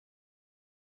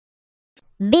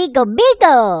Bigo,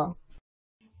 bigo.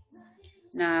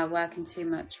 Nah, working too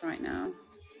much right now.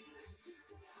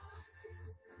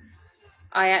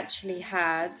 I actually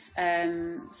had,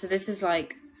 so this is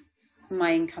like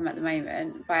my income at the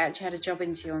moment, but I actually had a job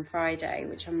interview on Friday,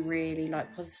 which I'm really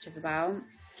like positive about.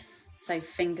 So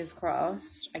fingers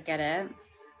crossed, I get it.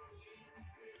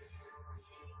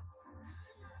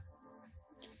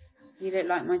 You look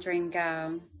like my dream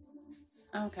girl.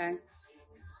 Okay.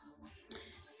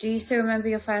 Do you still remember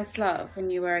your first love when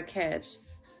you were a kid?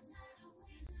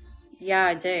 Yeah,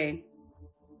 I do.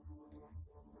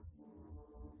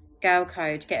 Girl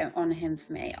code, get on him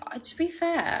for me. To be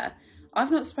fair,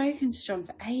 I've not spoken to John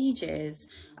for ages.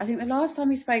 I think the last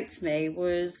time he spoke to me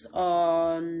was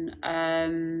on,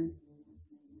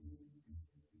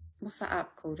 what's that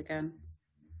app called again?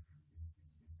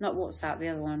 Not WhatsApp, the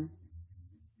other one.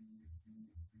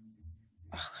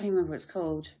 Oh, I can't even remember what it's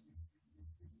called.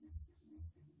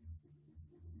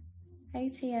 Hey,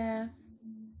 Tia.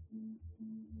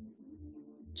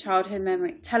 Childhood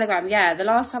memory. Telegram, yeah. The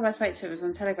last time I spoke to him was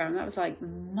on Telegram. That was like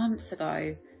months ago.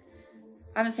 I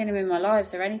haven't seen him in my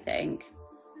lives or anything.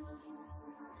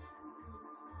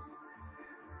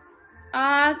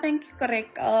 Ah, thank you,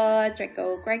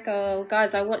 Greco.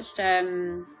 Guys, I watched,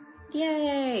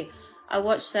 yay! I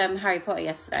watched Harry Potter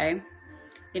yesterday.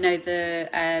 You know,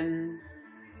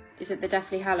 is it the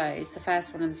Deathly Hallows? The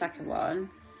first one and the second one.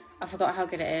 I forgot how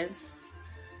good it is.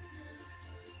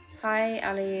 Hi,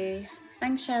 Ali.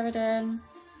 Thanks, Sheridan.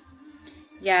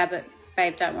 Yeah, but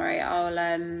babe, don't worry. I'll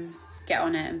get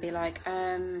on it and be like,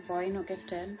 why are you not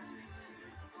gifting?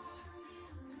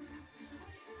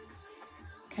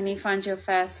 Can you find your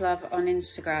first love on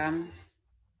Instagram?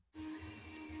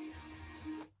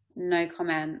 No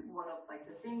comment.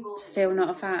 Still not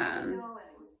a fan?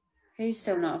 Who's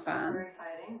still not a fan?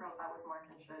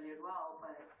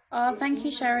 Oh, thank you,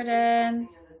 Sheridan.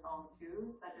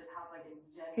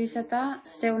 Who said that?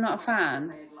 Still not a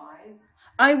fan?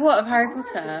 Oh, what, of Harry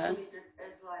Potter?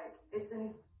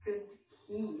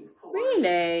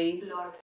 Really?